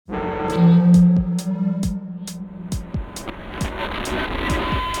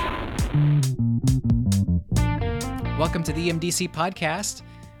Welcome to the EMDC podcast,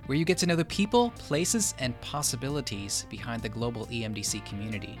 where you get to know the people, places, and possibilities behind the global EMDC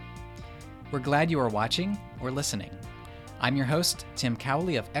community. We're glad you are watching or listening. I'm your host, Tim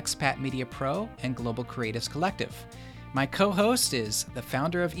Cowley of Expat Media Pro and Global Creatives Collective. My co-host is the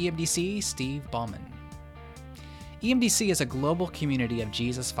founder of EMDC, Steve Ballman. EMDC is a global community of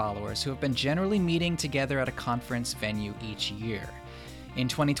Jesus followers who have been generally meeting together at a conference venue each year. In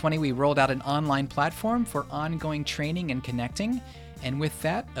 2020, we rolled out an online platform for ongoing training and connecting, and with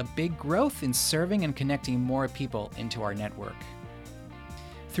that, a big growth in serving and connecting more people into our network.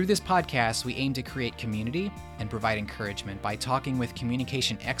 Through this podcast, we aim to create community and provide encouragement by talking with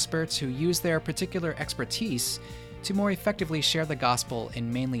communication experts who use their particular expertise to more effectively share the gospel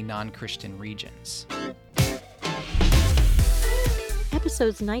in mainly non-Christian regions.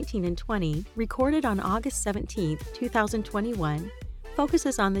 Episodes 19 and 20, recorded on August 17, 2021,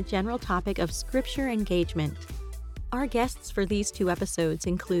 focuses on the general topic of scripture engagement. Our guests for these two episodes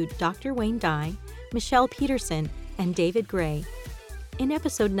include Dr. Wayne Dye, Michelle Peterson, and David Gray. In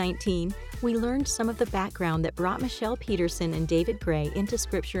episode 19, we learned some of the background that brought Michelle Peterson and David Gray into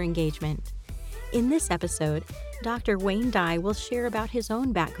scripture engagement. In this episode, Dr. Wayne Dye will share about his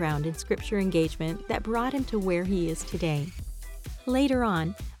own background in scripture engagement that brought him to where he is today. Later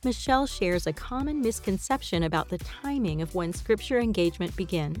on, Michelle shares a common misconception about the timing of when scripture engagement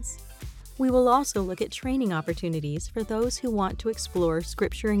begins. We will also look at training opportunities for those who want to explore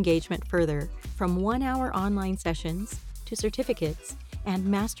scripture engagement further, from 1-hour online sessions to certificates and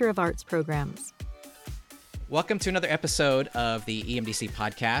Master of Arts programs. Welcome to another episode of the EMDC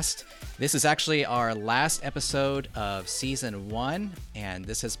podcast. This is actually our last episode of season 1, and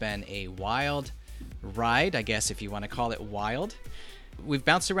this has been a wild ride, I guess, if you want to call it wild. We've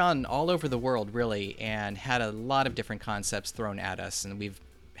bounced around all over the world, really, and had a lot of different concepts thrown at us, and we've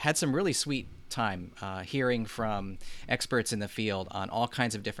had some really sweet time hearing from experts in the field on all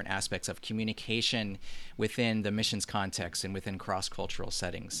kinds of different aspects of communication within the missions context and within cross-cultural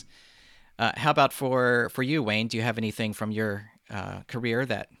settings. How about for you, Wayne? Do you have anything from your career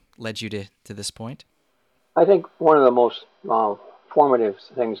that led you to this point? I think one of the most formative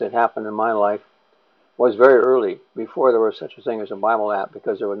things that happened in my life was very early, before there was such a thing as a Bible app,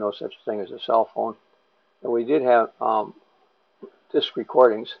 because there was no such thing as a cell phone. And we did have disc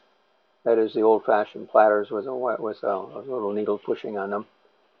recordings, that is the old-fashioned platters with a little needle pushing on them,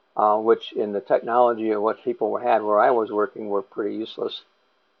 which in the technology of what people had where I was working were pretty useless,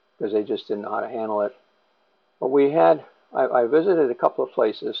 because they just didn't know how to handle it. But I visited a couple of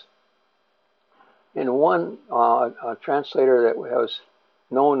places. In one, a translator that was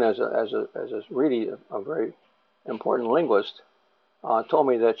known as a really a very important linguist, told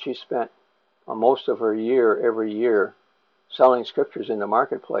me that she spent most of her year, every year, selling scriptures in the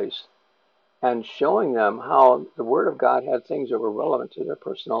marketplace and showing them how the Word of God had things that were relevant to their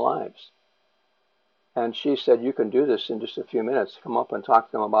personal lives. And she said, you can do this in just a few minutes. Come up and talk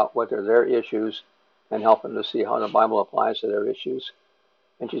to them about what are their issues and help them to see how the Bible applies to their issues.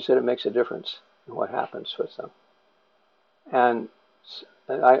 And she said it makes a difference in what happens with them. And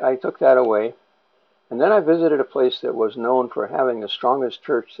I took that away. And then I visited a place that was known for having the strongest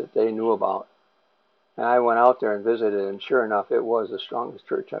church that they knew about. And I went out there and visited, and sure enough, it was the strongest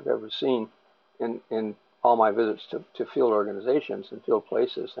church I've ever seen in all my visits to field organizations and field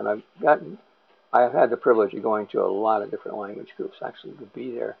places. And I have had the privilege of going to a lot of different language groups, actually, to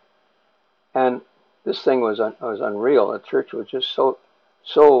be there. And this thing was unreal. The church was just so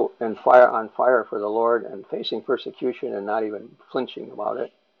on fire for the Lord and facing persecution and not even flinching about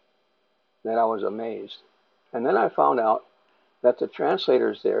it, that I was amazed. And then I found out that the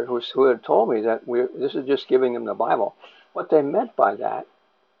translators there who had told me that this is just giving them the Bible, what they meant by that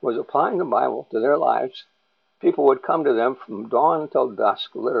was applying the Bible to their lives. People would come to them from dawn until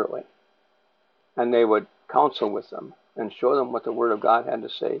dusk, literally, and they would counsel with them and show them what the Word of God had to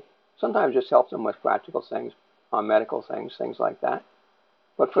say. Sometimes just help them with practical things, medical things like that.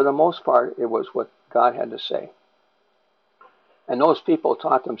 But for the most part, it was what God had to say. And those people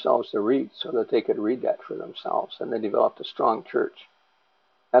taught themselves to read so that they could read that for themselves, and they developed a strong church.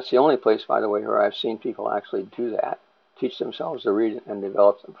 That's the only place, by the way, where I've seen people actually do that, teach themselves to read and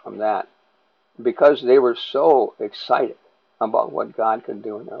develop them from that, because they were so excited about what God could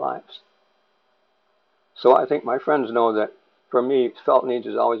do in their lives. So I think my friends know that, for me, felt needs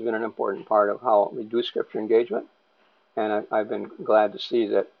has always been an important part of how we do scripture engagement. And I've been glad to see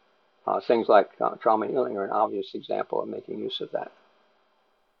that things like trauma healing are an obvious example of making use of that.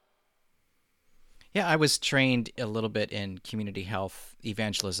 Yeah, I was trained a little bit in community health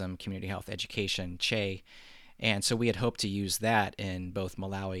evangelism, community health education, CHE, and so we had hoped to use that in both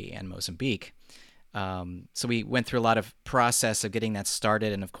Malawi and Mozambique. So we went through a lot of process of getting that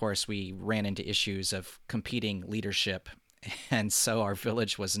started, and of course we ran into issues of competing leadership, and so our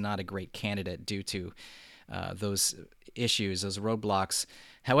village was not a great candidate due to those issues, those roadblocks.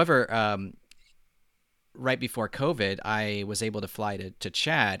 However, right before COVID, I was able to fly to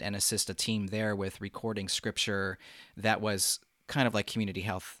Chad and assist a team there with recording scripture that was kind of like community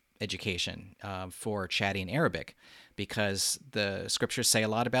health education for Chadian Arabic, because the scriptures say a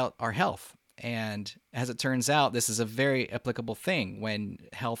lot about our health. And as it turns out, this is a very applicable thing when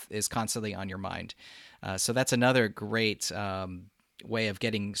health is constantly on your mind. So that's another great way of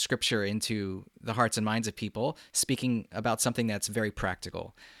getting scripture into the hearts and minds of people, speaking about something that's very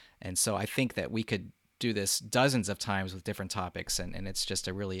practical. And so I think that we could do this dozens of times with different topics, and it's just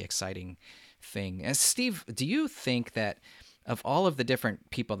a really exciting thing. And Steve, do you think that of all of the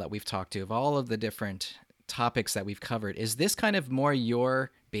different people that we've talked to, of all of the different topics that we've covered, is this kind of more your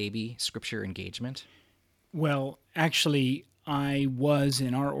baby, scripture engagement? Well, actually, I was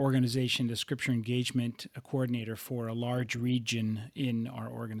in our organization the scripture engagement coordinator for a large region in our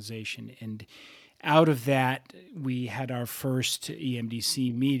organization. And out of that, we had our first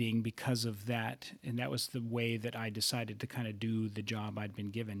EMDC meeting because of that. And that was the way that I decided to kind of do the job I'd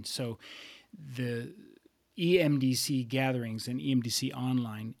been given. So the EMDC gatherings and EMDC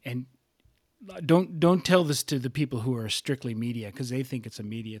online, and don't tell this to the people who are strictly media, because they think it's a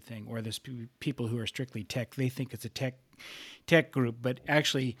media thing, or there's people who are strictly tech, they think it's a tech group, but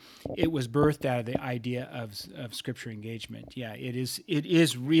actually it was birthed out of the idea of scripture engagement. Yeah, it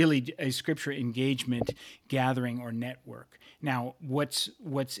is really a scripture engagement gathering or network. Now, what's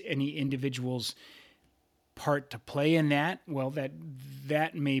any individual's part to play in that? Well,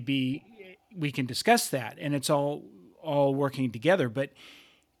 that may be, we can discuss that, and it's all working together, but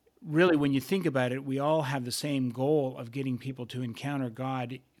really, when you think about it, we all have the same goal of getting people to encounter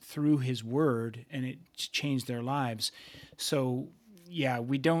God through His Word, and it changed their lives. So, yeah,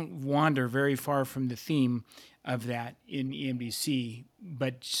 we don't wander very far from the theme of that in EMBC,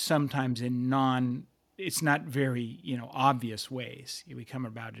 but sometimes in it's not very, obvious ways. We come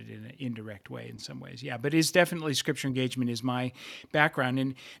about it in an indirect way in some ways. Yeah, but it's definitely scripture engagement is my background,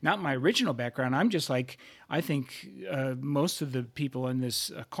 and not my original background. I'm just like, I think most of the people in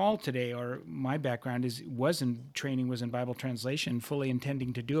this call today, or my background was in Bible translation, fully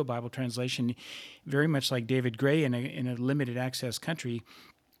intending to do a Bible translation, very much like David Gray in a limited access country.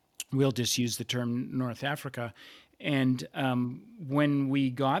 We'll just use the term North Africa. And when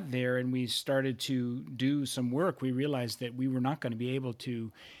we got there and we started to do some work, we realized that we were not going to be able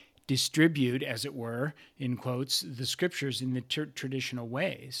to distribute, as it were, in quotes, the scriptures in the traditional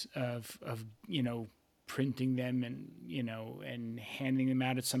ways of printing them and handing them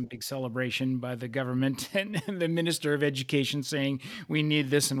out at some big celebration by the government and the Minister of Education saying we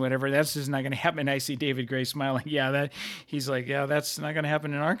need this and whatever. That's just not going to happen. I see David Gray smiling. Yeah, he's like, yeah, that's not going to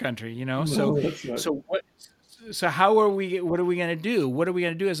happen in our country, No, So what? So what are we going to do? What are we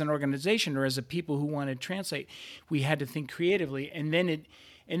going to do as an organization or as a people who want to translate? We had to think creatively, and then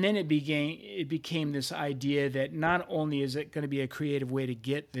it became this idea that not only is it going to be a creative way to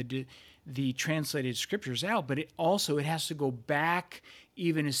get the translated scriptures out, but it has to go back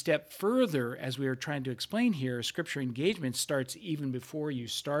even a step further, as we are trying to explain here. Scripture engagement starts even before you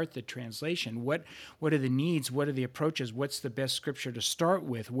start the translation. What are the needs? What are the approaches? What's the best scripture to start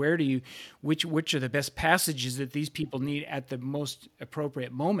with? Which are the best passages that these people need at the most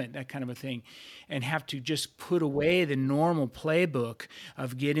appropriate moment? That kind of a thing, and have to just put away the normal playbook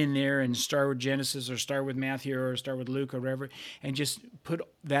of get in there and start with Genesis or start with Matthew or start with Luke or whatever, and just put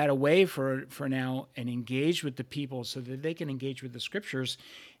that away for now and engage with the people so that they can engage with the scriptures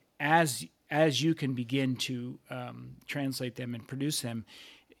as you can begin to translate them and produce them,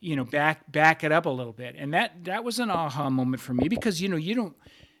 back it up a little bit. And that was an aha moment for me, because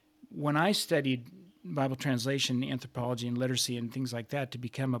when I studied Bible translation, anthropology, and literacy and things like that to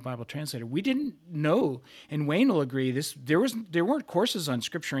become a Bible translator, we didn't know, and Wayne will agree, there weren't courses on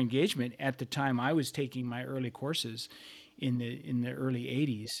scripture engagement at the time I was taking my early courses in the early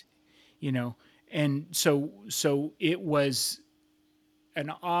 80s, and so it was an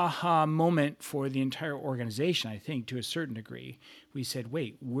aha moment for the entire organization. I think to a certain degree, we said,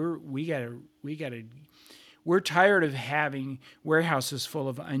 wait, we're tired of having warehouses full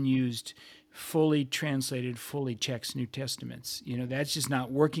of unused, fully translated, fully checked New Testaments. That's just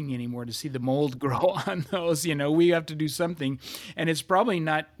not working anymore to see the mold grow on those. We have to do something, and it's probably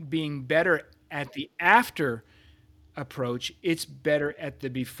not being better at the after approach, it's better at the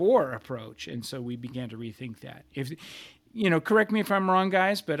before approach. And so we began to rethink that. Correct me if I'm wrong,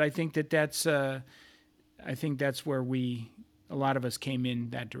 guys, but I think that's where a lot of us came in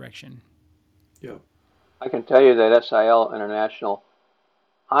that direction. Yeah. I can tell you that SIL International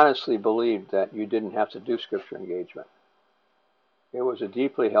honestly believed that you didn't have to do scripture engagement. It was a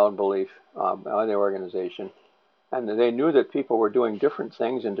deeply held belief by the organization, and they knew that people were doing different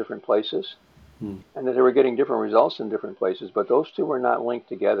things in different places, and that they were getting different results in different places, but those two were not linked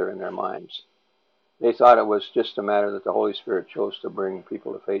together in their minds. They thought it was just a matter that the Holy Spirit chose to bring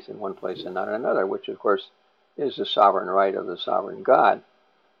people to faith in one place and not in another, which, of course, is the sovereign right of the sovereign God.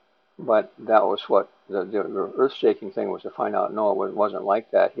 But that was what the earth-shaking thing was, to find out, no, it wasn't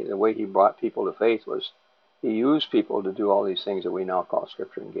like that. The way he brought people to faith was he used people to do all these things that we now call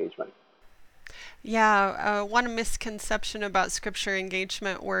scripture engagement. Yeah, one misconception about scripture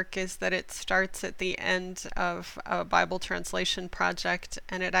engagement work is that it starts at the end of a Bible translation project,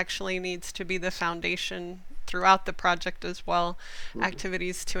 and it actually needs to be the foundation throughout the project as well. Mm-hmm.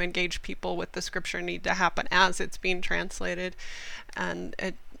 Activities to engage people with the scripture need to happen as it's being translated, and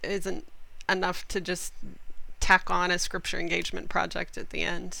it isn't enough to just tack on a scripture engagement project at the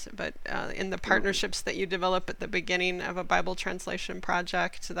end. But in the partnerships that you develop at the beginning of a Bible translation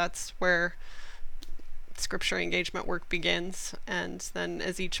project, that's where scripture engagement work begins, and then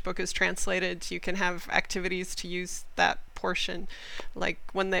as each book is translated, you can have activities to use that portion. Like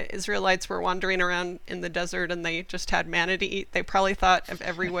when the Israelites were wandering around in the desert and they just had manna to eat, they probably thought of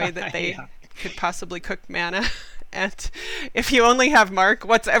every way that they could possibly cook manna. And if you only have Mark,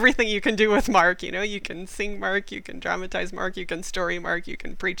 what's everything you can do with Mark? You can sing Mark, you can dramatize Mark, you can story Mark, you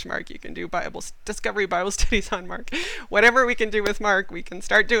can preach Mark, you can do discovery Bible studies on Mark. Whatever we can do with Mark, we can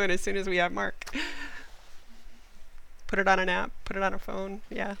start doing as soon as we have Mark. Put it on an app, put it on a phone,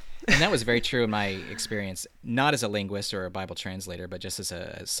 yeah. And that was very true in my experience, not as a linguist or a Bible translator, but just as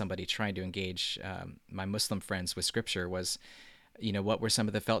somebody trying to engage my Muslim friends with scripture was, what were some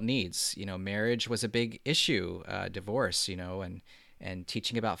of the felt needs? Marriage was a big issue, divorce, and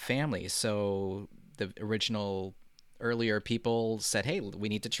teaching about family. So the original earlier people said, hey, we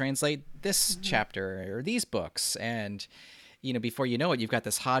need to translate this chapter or these books. And, before you know it, you've got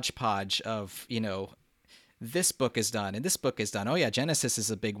this hodgepodge of, this book is done and this book is done. Oh yeah, Genesis is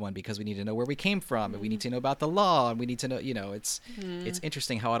a big one because we need to know where we came from and we need to know about the law and we need to know, it's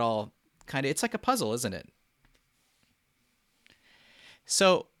interesting how it all it's like a puzzle, isn't it?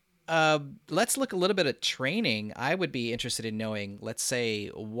 So let's look a little bit at training. I would be interested in knowing, let's say,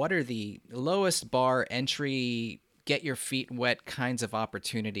 what are the lowest bar entry, get your feet wet kinds of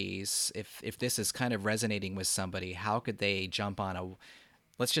opportunities? If this is kind of resonating with somebody, how could they jump on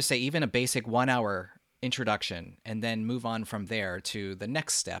let's just say even a basic 1 hour introduction and then move on from there to the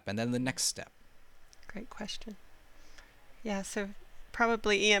next step and then the next step? Great question. Yeah, so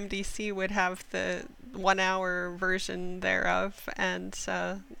probably EMDC would have the 1 hour version thereof and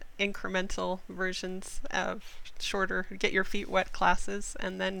incremental versions of shorter get your feet wet classes.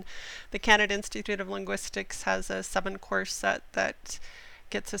 And then the Canada Institute of Linguistics has a 7-course set that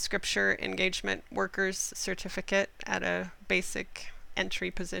gets a scripture engagement workers certificate at a basic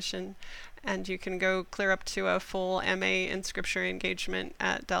entry position. And you can go clear up to a full MA in Scripture Engagement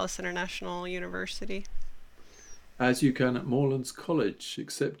at Dallas International University. As you can at Morelands College,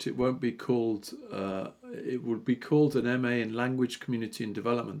 except it won't be called, it would be called an MA in Language, Community and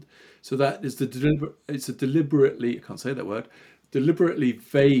Development. So that is it's a deliberately, I can't say that word, deliberately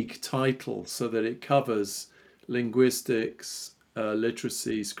vague title so that it covers linguistics,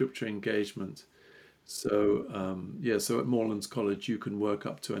 literacy, scripture engagement. So so at Morelands College you can work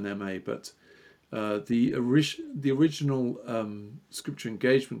up to an MA, but the original scripture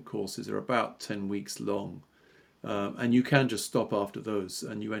engagement courses are about 10 weeks long, and you can just stop after those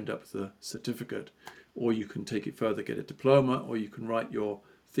and you end up with a certificate, or you can take it further, get a diploma, or you can write your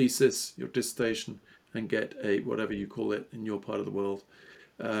thesis, your dissertation, and get a whatever you call it in your part of the world,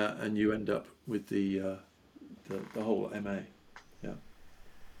 and you end up with the whole MA. Yeah.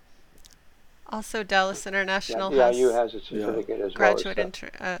 Also, Dallas International has a certificate as graduate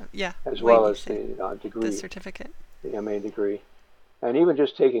as well as the degree, the certificate, the MA degree. And even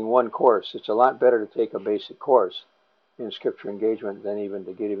just taking one course, it's a lot better to take a basic course in scripture engagement than even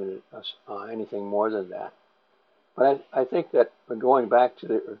to get anything more than that. But I think that going back to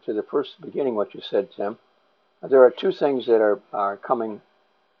the first beginning, what you said, Tim, there are two things that are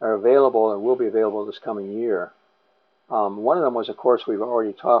available and will be available this coming year. One of them was a course we've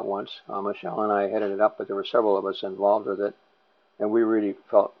already taught once. Michelle and I headed it up, but there were several of us involved with it, and we really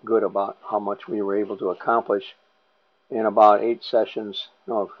felt good about how much we were able to accomplish in about 15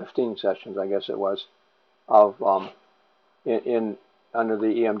 sessions, I guess it was, of under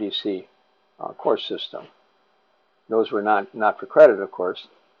the EMDC course system. Those were not for credit, of course,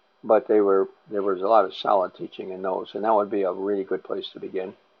 but there was a lot of solid teaching in those, and that would be a really good place to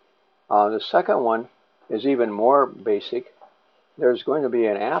begin. The second one is even more basic. There's going to be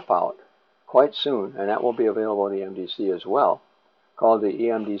an app out quite soon, and that will be available in EMDC as well, called the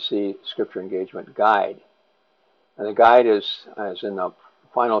EMDC Scripture Engagement Guide. And the guide is in the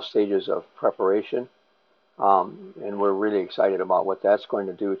final stages of preparation, and we're really excited about what that's going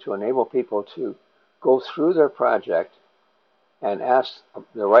to do to enable people to go through their project and ask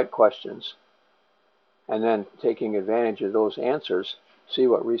the right questions, and then taking advantage of those answers, see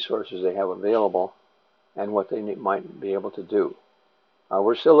what resources they have available and what they might be able to do.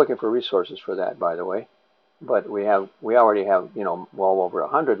 We're still looking for resources for that, by the way, but we already have well over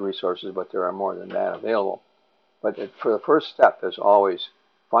 100 resources, but there are more than that available. But for the first step is always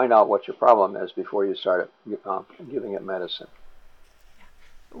find out what your problem is before you start giving it medicine.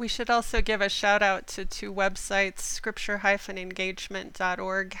 We should also give a shout out to two websites.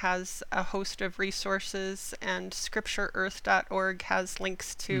 Scripture-engagement.org has a host of resources, and scriptureearth.org has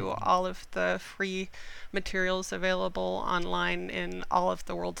links to all of the free materials available online in all of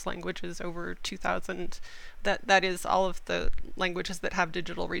the world's languages, over 2,000. That is all of the languages that have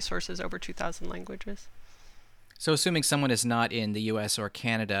digital resources, over 2,000 languages. So assuming someone is not in the U.S. or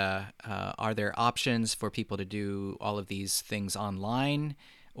Canada, are there options for people to do all of these things online?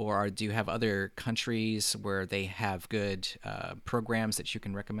 Or do you have other countries where they have good programs that you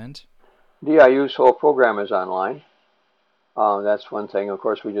can recommend? DIU's whole program is online. That's one thing. Of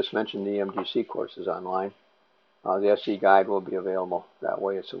course, we just mentioned the EMDC courses online. The SE Guide will be available that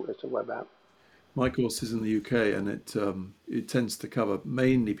way. It's a web app. My course is in the UK, and it tends to cover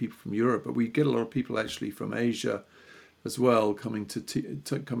mainly people from Europe, but we get a lot of people actually from Asia as well coming to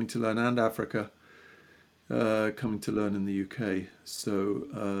learn, and Africa coming to learn in the UK. So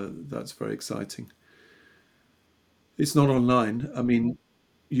that's very exciting. It's not online. I mean,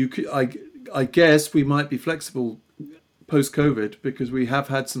 I guess we might be flexible post-COVID because we have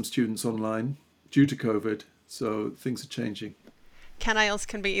had some students online due to COVID, so things are changing. CanIELTS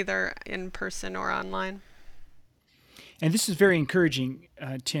can be either in person or online. And this is very encouraging,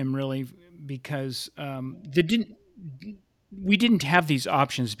 Tim, really, because we didn't have these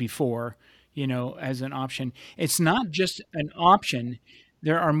options before, as an option. It's not just an option.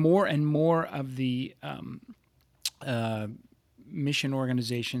 There are more and more of the mission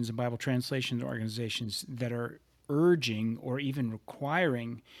organizations and Bible translation organizations that are urging or even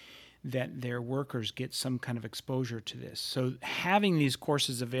requiring that their workers get some kind of exposure to this. So having these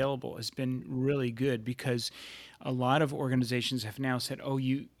courses available has been really good, because a lot of organizations have now said, "Oh,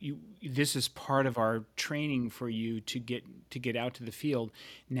 you this is part of our training for you to get out to the field."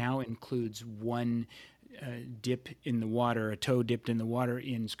 Now includes one dip in the water, a toe dipped in the water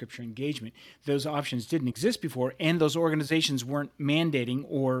in Scripture engagement. Those options didn't exist before, and those organizations weren't mandating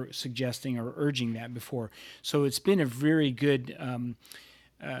or suggesting or urging that before. So it's been a very good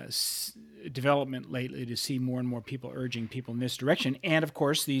development lately to see more and more people urging people in this direction. And of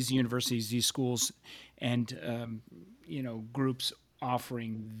course, these universities, these schools, and groups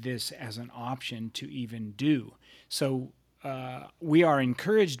offering this as an option to even do. So we are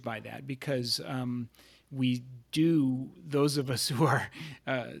encouraged by that, because those of us who are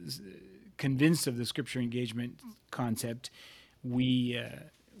convinced of the Scripture engagement concept, we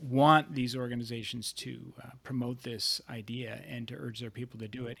want these organizations to promote this idea and to urge their people to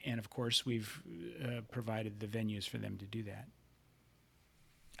do it. And of course, we've provided the venues for them to do that.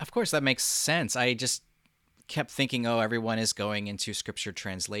 Of course, that makes sense. I just kept thinking, everyone is going into Scripture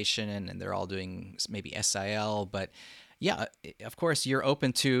translation and they're all doing maybe SIL. But yeah, of course, you're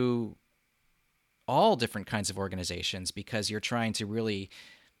open to all different kinds of organizations, because you're trying to really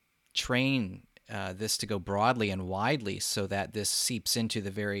train this to go broadly and widely, so that this seeps into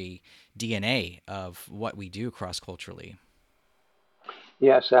the very DNA of what we do cross-culturally.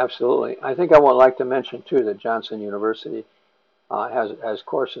 Yes, absolutely. I think I would like to mention, too, that Johnson University has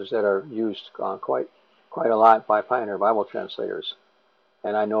courses that are used quite a lot by Pioneer Bible translators.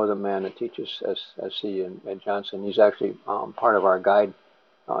 And I know the man that teaches SC at Johnson. He's actually part of our guide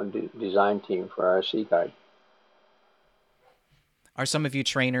design team for our SC guide. Are some of you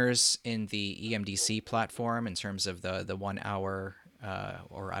trainers in the EMDC platform in terms of the 1 hour,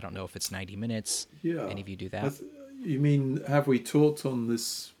 or I don't know if it's 90 minutes? Yeah. Any of you do that? You mean, have we taught on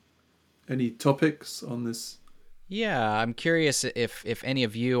this, any topics on this? Yeah, I'm curious if any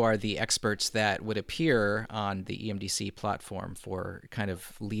of you are the experts that would appear on the EMDC platform for kind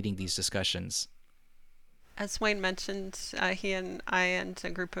of leading these discussions. As Wayne mentioned, he and I and a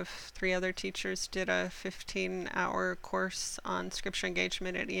group of 3 other teachers did a 15-hour course on Scripture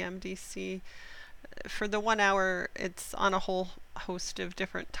engagement at EMDC. For the 1 hour, it's on a whole host of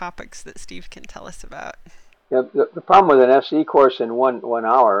different topics that Steve can tell us about. The problem with an SE course in 1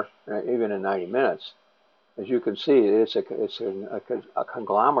 hour, even in 90 minutes, as you can see, it's a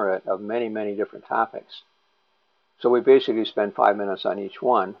conglomerate of many different topics. So we basically spend 5 minutes on each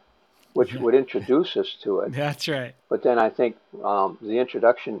one, which would introduce us to it. That's right. But then I think the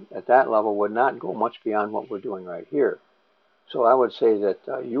introduction at that level would not go much beyond what we're doing right here. So I would say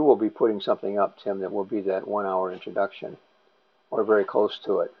that you will be putting something up, Tim, that will be that 1 hour introduction, or very close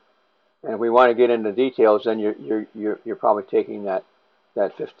to it. And if we want to get into details, then you're probably taking that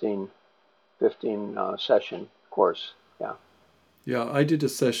 15 session course. Yeah. Yeah, I did a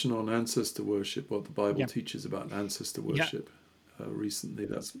session on ancestor worship, what the Bible teaches about ancestor worship recently.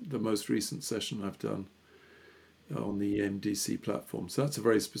 That's the most recent session I've done on the EMDC platform. So that's a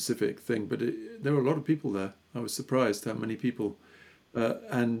very specific thing, but there were a lot of people there. I was surprised how many people,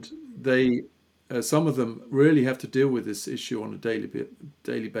 and they, some of them really have to deal with this issue on a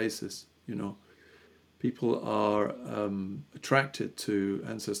daily basis. You know, people are attracted to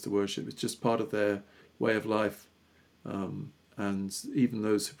ancestor worship. It's just part of their way of life. And even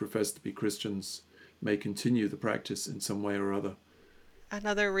those who profess to be Christians may continue the practice in some way or other.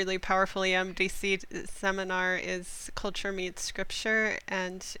 Another really powerful EMDC seminar is Culture Meets Scripture,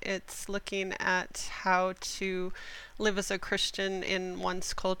 and it's looking at how to live as a Christian in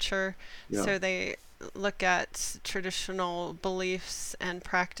one's culture. Yeah. So they look at traditional beliefs and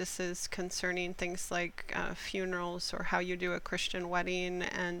practices concerning things like funerals, or how you do a Christian wedding,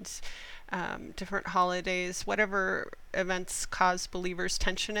 and different holidays, whatever events cause believers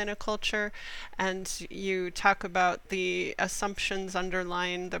tension in a culture. And you talk about the assumptions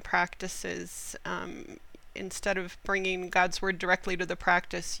underlying the practices. Instead of bringing God's word directly to the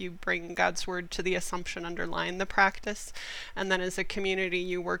practice, you bring God's word to the assumption underlying the practice. And then as a community,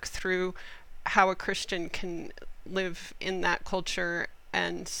 you work through how a Christian can live in that culture,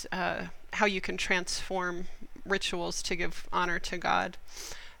 and how you can transform rituals to give honor to God.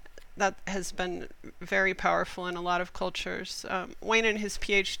 That has been very powerful in a lot of cultures. Wayne in his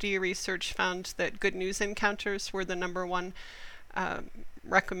PhD research found that Good News Encounters were the #1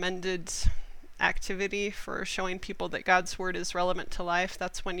 recommended activity for showing people that God's word is relevant to life.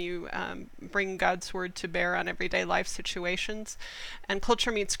 That's when you bring God's word to bear on everyday life situations. And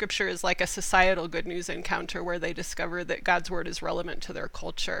Culture Meets Scripture is like a societal Good News Encounter where they discover that God's word is relevant to their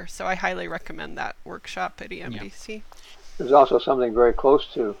culture. So I highly recommend that workshop at EMDC. Yeah. There's also something very close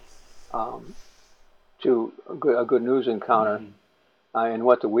to a good news encounter, and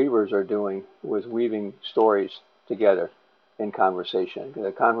what the Weavers are doing with weaving stories together in conversation.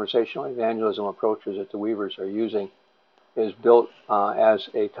 The conversational evangelism approaches that the Weavers are using is built as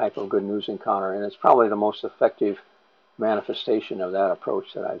a type of good news encounter, and it's probably the most effective manifestation of that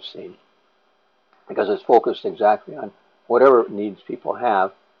approach that I've seen, because it's focused exactly on whatever needs people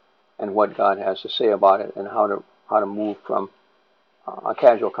have and what God has to say about it, and how to move from a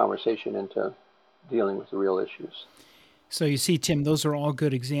casual conversation into dealing with the real issues. So you see, Tim, those are all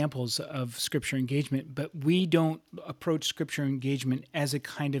good examples of scripture engagement, but we don't approach scripture engagement as a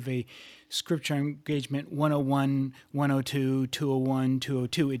kind of a scripture engagement 101, 102, 201,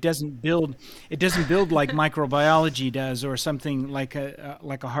 202. It doesn't build like microbiology does, or something like a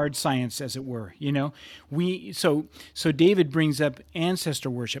hard science, as it were. You know, so David brings up ancestor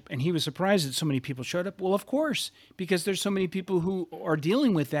worship, and he was surprised that so many people showed up. Well, of course, because there's so many people who are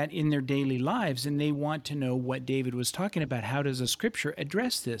dealing with that in their daily lives, and they want to know what David was talking about. How does a scripture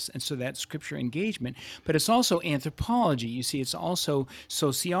address this? And so that's scripture engagement. But it's also anthropology. You see, it's also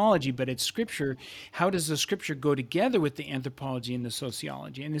sociology, but it's scripture. How does the scripture go together with the anthropology and the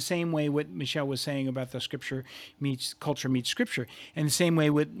sociology? In the same way what Michelle was saying about the culture meets scripture. And the same way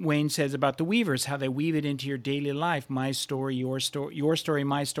what Wayne says about the Weavers, how they weave it into your daily life, my story, your story,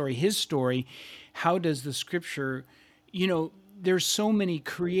 my story, his story. How does the scripture, there's so many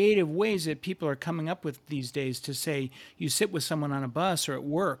creative ways that people are coming up with these days to say, you sit with someone on a bus or at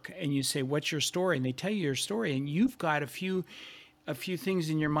work and you say, what's your story? And they tell you your story, and you've got a few things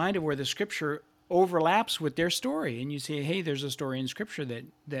in your mind of where the scripture overlaps with their story, and you say, hey, there's a story in scripture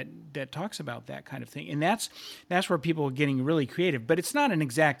that talks about that kind of thing. And that's where people are getting really creative. But it's not an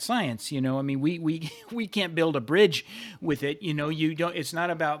exact science, I mean, we can't build a bridge with it. It's not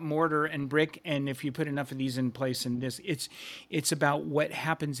about mortar and brick, and if you put enough of these in place, and this, it's about what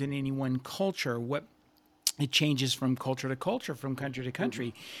happens in any one culture, what it changes from culture to culture, from country to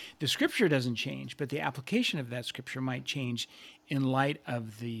country. The scripture doesn't change, but the application of that scripture might change in light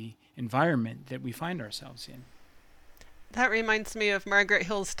of the environment that we find ourselves in. That reminds me of Margaret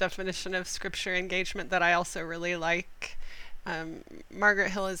Hill's definition of scripture engagement that I also really like.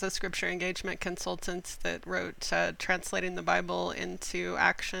 Margaret Hill is a scripture engagement consultant that wrote Translating the Bible into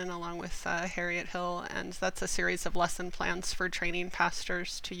Action along with Harriet Hill, and that's a series of lesson plans for training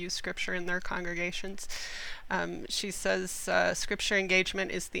pastors to use scripture in their congregations. She says scripture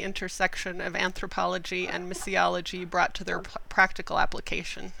engagement is the intersection of anthropology and missiology brought to their practical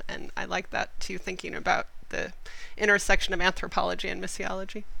application, and I like that too, thinking about the intersection of anthropology and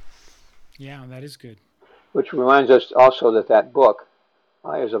missiology. Yeah, that is good. Which reminds us also that that book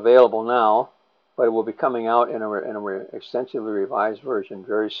is available now, but it will be coming out in a extensively revised version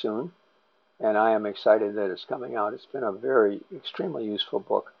very soon. And I am excited that it's coming out. It's been a very extremely useful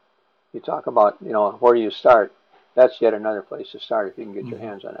book. You talk about, where do you start? That's yet another place to start if you can get your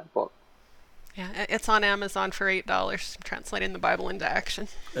hands on that book. Yeah, it's on Amazon for $8, Translating the Bible into Action.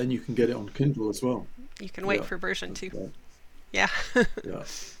 And you can get it on Kindle as well. You can wait for version 2. Right. Yeah. Yeah.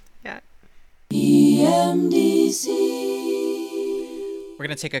 Yeah. EMDC. We're going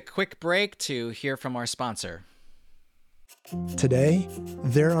to take a quick break to hear from our sponsor. Today,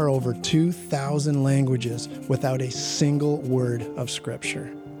 there are over 2,000 languages without a single word of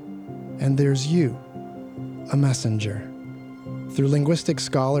Scripture. And there's you, a messenger. Through linguistic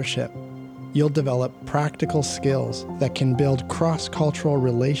scholarship, you'll develop practical skills that can build cross-cultural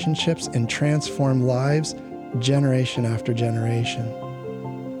relationships and transform lives generation after generation.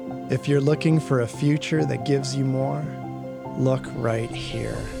 If you're looking for a future that gives you more, look right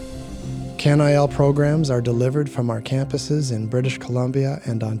here. CanIL programs are delivered from our campuses in British Columbia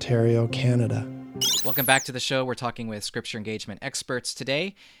and Ontario, Canada. Welcome back to the show. We're talking with scripture engagement experts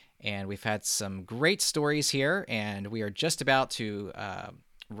today, and we've had some great stories here, and we are just about to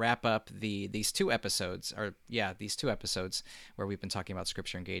wrap up these two episodes where we've been talking about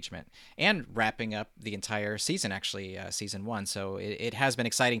scripture engagement, and wrapping up the entire season, actually, season 1. So it has been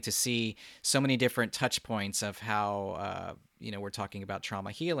exciting to see so many different touch points of how we're talking about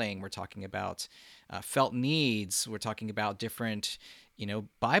trauma healing, we're talking about felt needs, we're talking about different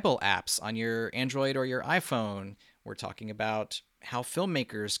Bible apps on your Android or your iPhone, we're talking about how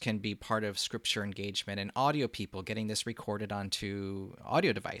filmmakers can be part of scripture engagement, and audio people getting this recorded onto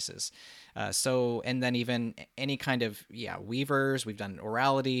audio devices. And then even any kind of, weavers, we've done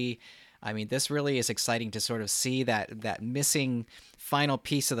orality. I mean, this really is exciting to sort of see that missing final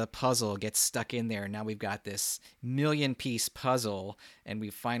piece of the puzzle gets stuck in there. Now we've got this 1,000,000-piece puzzle, and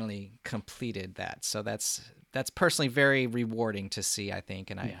we've finally completed that. So that's personally very rewarding to see, I think.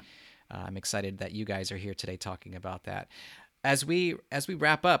 And I'm excited that you guys are here today talking about that. As we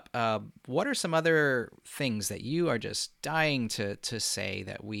wrap up, what are some other things that you are just dying to say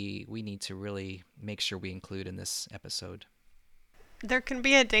that we need to really make sure we include in this episode? There can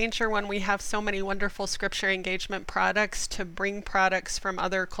be a danger when we have so many wonderful scripture engagement products to bring products from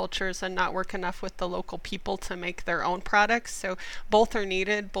other cultures and not work enough with the local people to make their own products. So both are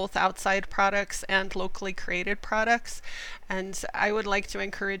needed, both outside products and locally created products. And I would like to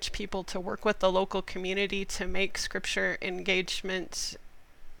encourage people to work with the local community to make scripture engagement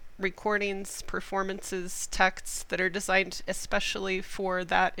recordings, performances, texts that are designed especially for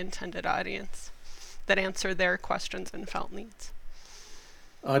that intended audience, that answer their questions and felt needs.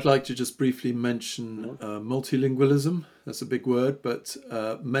 I'd like to just briefly mention multilingualism. That's a big word, but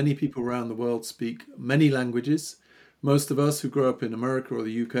many people around the world speak many languages. Most of us who grow up in America or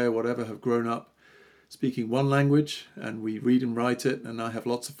the UK or whatever have grown up speaking one language, and we read and write it. And I have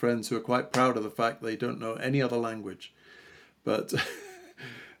lots of friends who are quite proud of the fact they don't know any other language. But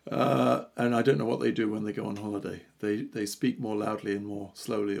and I don't know what they do when they go on holiday. They speak more loudly and more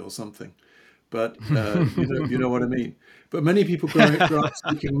slowly or something. But you know what I mean. But many people grow up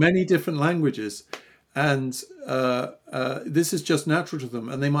speaking many different languages, and this is just natural to them.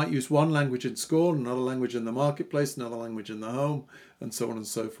 And they might use one language in school, another language in the marketplace, another language in the home, and so on and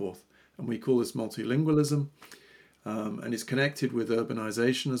so forth. And we call this multilingualism. And it's connected with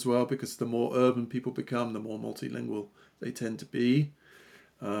urbanization as well, because the more urban people become, the more multilingual they tend to be.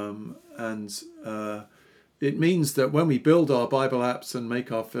 It means that when we build our Bible apps and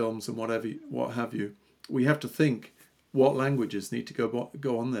make our films and what have you, we have to think what languages need to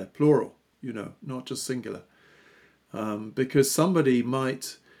go on there, plural, not just singular. Because somebody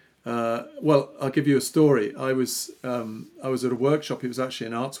might, I'll give you a story. I was at a workshop. It was actually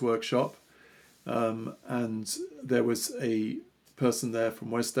an arts workshop, and there was a person there from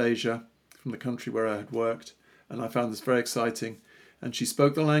West Asia, from the country where I had worked, and I found this very exciting. And she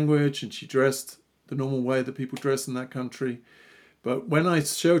spoke the language, and she dressed the normal way that people dress in that country. But when I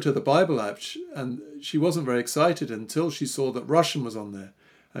showed her the Bible app, she wasn't very excited until she saw that Russian was on there.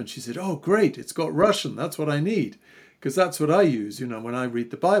 And she said, "Oh, great, it's got Russian. That's what I need, because that's what I use, when I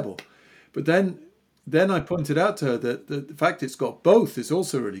read the Bible." But then then I pointed out to her that the fact it's got both is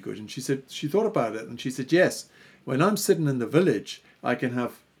also really good. And she said, she thought about it and she said, yes, when I'm sitting in the village, I can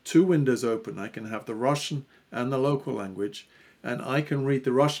have two windows open. I can have the Russian and the local language, and I can read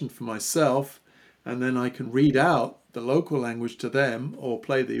the Russian for myself, and then I can read out the local language to them or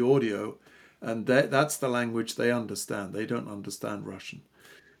play the audio, and that's the language they understand. They don't understand Russian.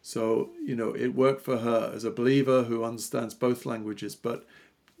 So, it worked for her as a believer who understands both languages, but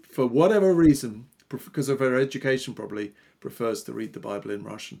for whatever reason, because of her education, probably prefers to read the Bible in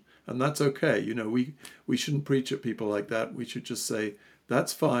Russian. And that's okay. We shouldn't preach at people like that. We should just say,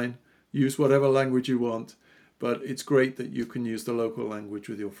 that's fine. Use whatever language you want. But it's great that you can use the local language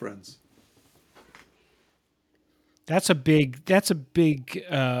with your friends. That's a big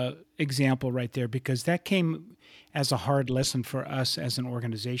example right there, because that came as a hard lesson for us as an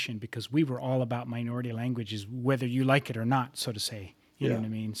organization, because we were all about minority languages, whether you like it or not, so to say. You know what I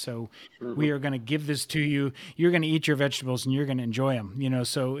mean? So we are going to give this to you. You're going to eat your vegetables and you're going to enjoy them.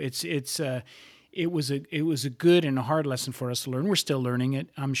 So it was a good and a hard lesson for us to learn. We're still learning it,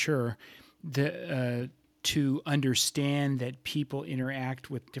 I'm sure. To understand that people interact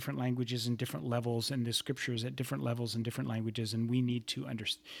with different languages and different levels, and the scriptures at different levels and different languages, and we need to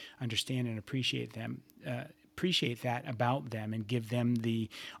understand and appreciate them. Appreciate that about them and give them the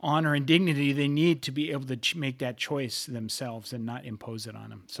honor and dignity they need to be able to make that choice themselves and not impose it on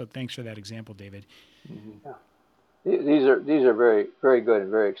them. So thanks for that example, David. Mm-hmm. Yeah. These are very, very good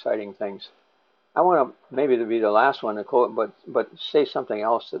and very exciting things. I want to maybe to be the last one to quote, but say something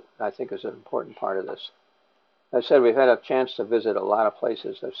else that I think is an important part of this. I said we've had a chance to visit a lot of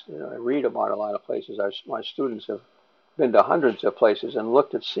places. I read about a lot of places. My students have been to hundreds of places and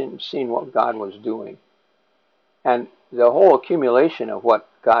looked at seen what God was doing. And the whole accumulation of what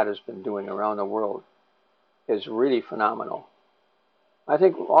God has been doing around the world is really phenomenal. I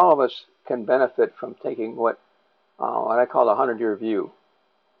think all of us can benefit from taking what I call the 100-year view.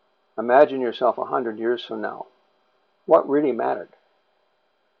 Imagine yourself 100 years from now. What really mattered?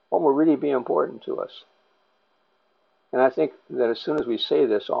 What will really be important to us? And I think that as soon as we say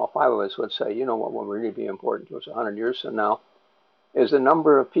this, all five of us would say, what will really be important to us 100 years from now is the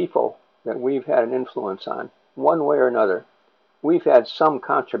number of people that we've had an influence on. One way or another, we've had some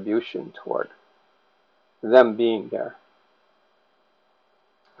contribution toward them being there.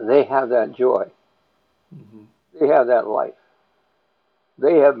 They have that joy. Mm-hmm. They have that life.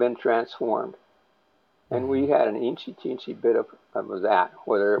 They have been transformed. And we had an teensy bit of that,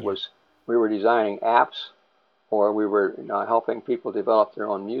 whether it was we were designing apps, or we were helping people develop their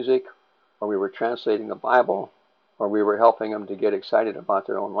own music, or we were translating the Bible, or we were helping them to get excited about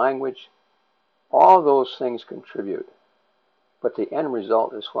their own language. All those things contribute, but the end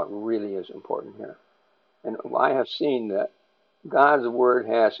result is what really is important here. And I have seen that God's Word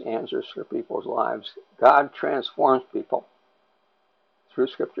has answers for people's lives. God transforms people through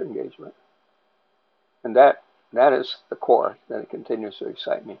Scripture engagement. And that is the core that continues to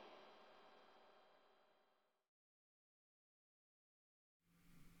excite me.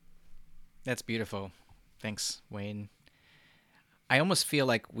 That's beautiful. Thanks, Wayne. I almost feel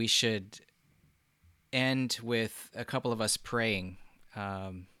like we should end with a couple of us praying.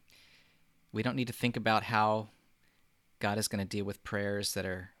 We don't need to think about how God is going to deal with prayers that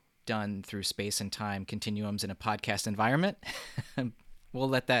are done through space and time continuums in a podcast environment. We'll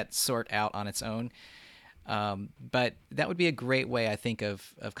let that sort out on its own. But that would be a great way, I think,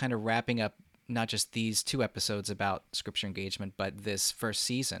 of kind of wrapping up not just these 2 episodes about Scripture engagement, but this first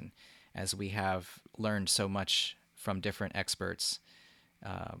season, as we have learned so much from different experts.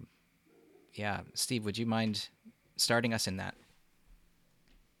 Steve, would you mind starting us in that?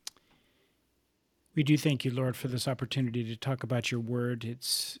 We do thank you, Lord, for this opportunity to talk about your word.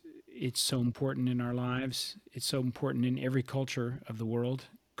 It's so important in our lives. It's so important in every culture of the world,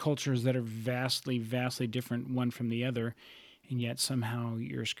 cultures that are vastly, vastly different one from the other, and yet somehow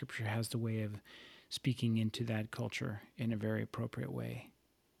your scripture has the way of speaking into that culture in a very appropriate way.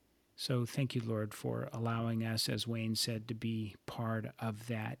 So thank you, Lord, for allowing us, as Wayne said, to be part of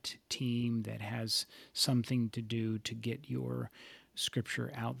that team that has something to do to get your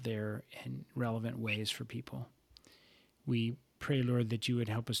scripture out there in relevant ways for people. We pray, Lord, that you would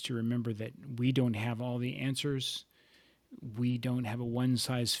help us to remember that we don't have all the answers. We don't have a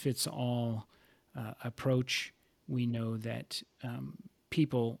one-size-fits-all approach. We know that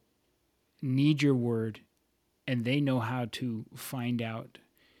people need your word, and they know how to find out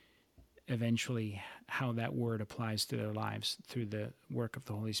eventually how that word applies to their lives through the work of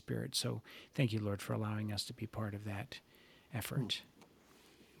the Holy Spirit. So thank you, Lord, for allowing us to be part of that effort.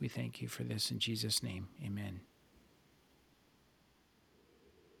 We thank you for this in Jesus' name. Amen.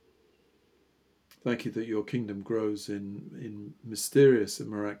 Thank you that your kingdom grows in mysterious and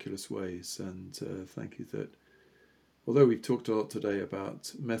miraculous ways. And thank you that although we've talked a lot today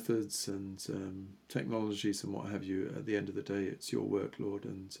about methods and technologies and what have you, at the end of the day, it's your work, Lord.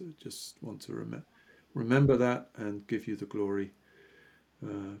 And just want to remember that and give you the glory,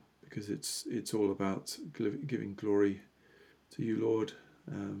 because it's all about giving glory to you, Lord,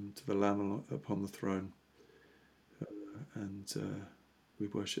 to the Lamb upon the throne. And we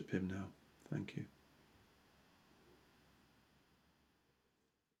worship him now. Thank you.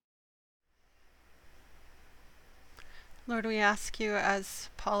 Lord, we ask you, as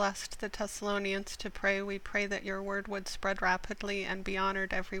Paul asked the Thessalonians to pray, we pray that your word would spread rapidly and be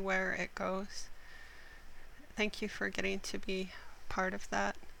honored everywhere it goes. Thank you for getting to be part of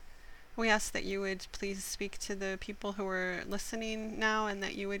that. We ask that you would please speak to the people who are listening now, and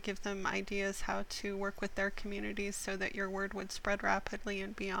that you would give them ideas how to work with their communities so that your word would spread rapidly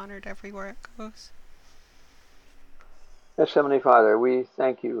and be honored everywhere it goes. Yes, Heavenly Father, we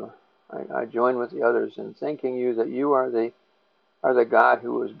thank you. I join with the others in thanking you that you are the God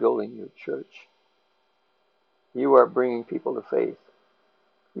who is building your church. You are bringing people to faith.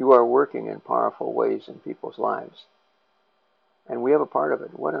 You are working in powerful ways in people's lives. And we have a part of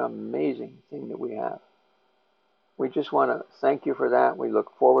it. What an amazing thing that we have. We just want to thank you for that. We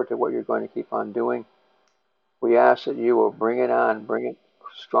look forward to what you're going to keep on doing. We ask that you will bring it on, bring it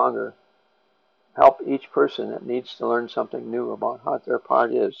stronger. Help each person that needs to learn something new about what their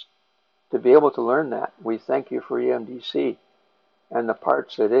part is to be able to learn that. We thank you for EMDC and the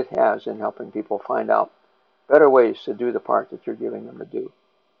parts that it has in helping people find out better ways to do the part that you're giving them to do.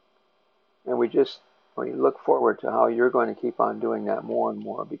 And we look forward to how you're going to keep on doing that more and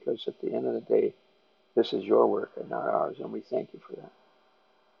more, because at the end of the day, this is your work and not ours, and we thank you for that.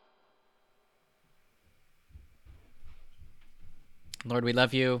 Lord, we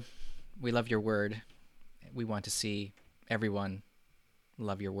love you. We love your word. We want to see everyone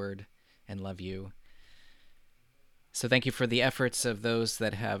love your word and love you. So thank you for the efforts of those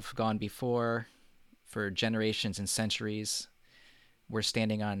that have gone before, for generations and centuries. We're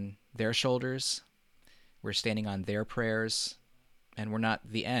standing on their shoulders. We're standing on their prayers, and we're not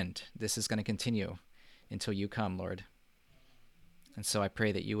the end. This is going to continue until you come, Lord. And so I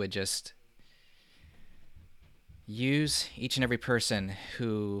pray that you would just use each and every person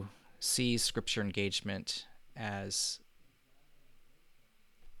who sees scripture engagement as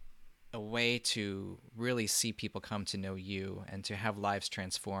a way to really see people come to know you and to have lives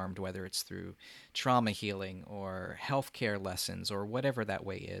transformed, whether it's through trauma healing or healthcare lessons or whatever that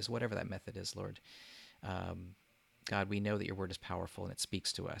way is, whatever that method is, Lord. God, we know that your word is powerful and it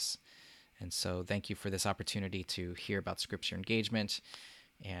speaks to us. And so thank you for this opportunity to hear about scripture engagement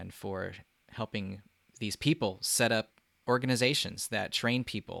and for helping these people set up organizations that train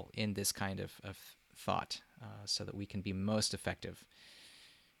people in this kind of thought so that we can be most effective.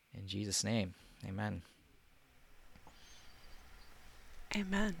 In Jesus' name, amen.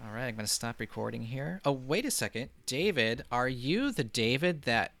 Amen. All right, I'm going to stop recording here. Oh, wait a second. David, are you the David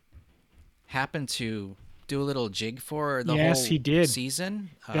that happened to do a little jig for the whole he did.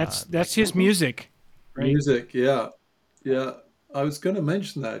 season? That's his music, right? Music, yeah. Yeah, I was going to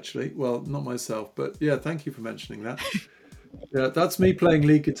mention that actually. Well, not myself, but yeah, thank you for mentioning that. Yeah, that's me playing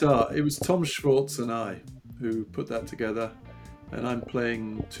lead guitar. It was Tom Schwartz and I who put that together. And I'm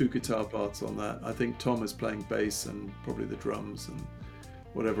playing two guitar parts on that. I think Tom is playing bass and probably the drums and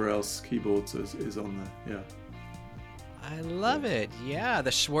whatever else, keyboards is on there. Yeah. I love it. Yeah,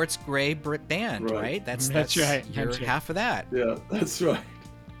 the Schwartz Gray Band, right? That's right. You're That's right. half of that. Yeah, that's right.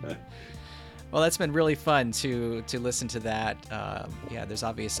 Well, that's been really fun to listen to that. Yeah, there's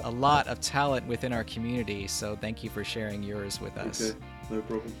obviously a lot of talent within our community, so thank you for sharing yours with us. Okay, no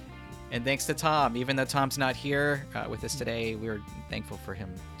problem. And thanks to Tom. Even though Tom's not here with us today, we're thankful for him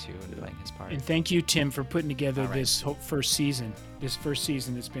too and playing his part. And thank you, Tim, for putting together All right. this first season. This first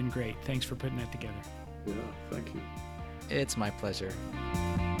season has been great. Thanks for putting that together. Yeah, thank you. It's my pleasure.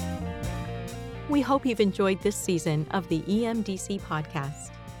 We hope you've enjoyed this season of the EMDC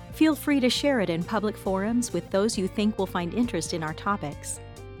podcast. Feel free to share it in public forums with those you think will find interest in our topics.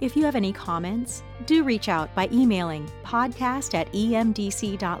 If you have any comments, do reach out by emailing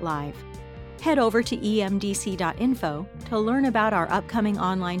podcast@emdc.live. Head over to emdc.info to learn about our upcoming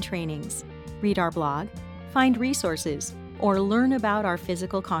online trainings, read our blog, find resources, or learn about our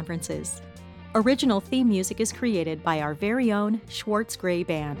physical conferences. Original theme music is created by our very own Schwartz Gray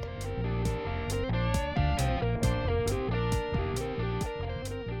Band.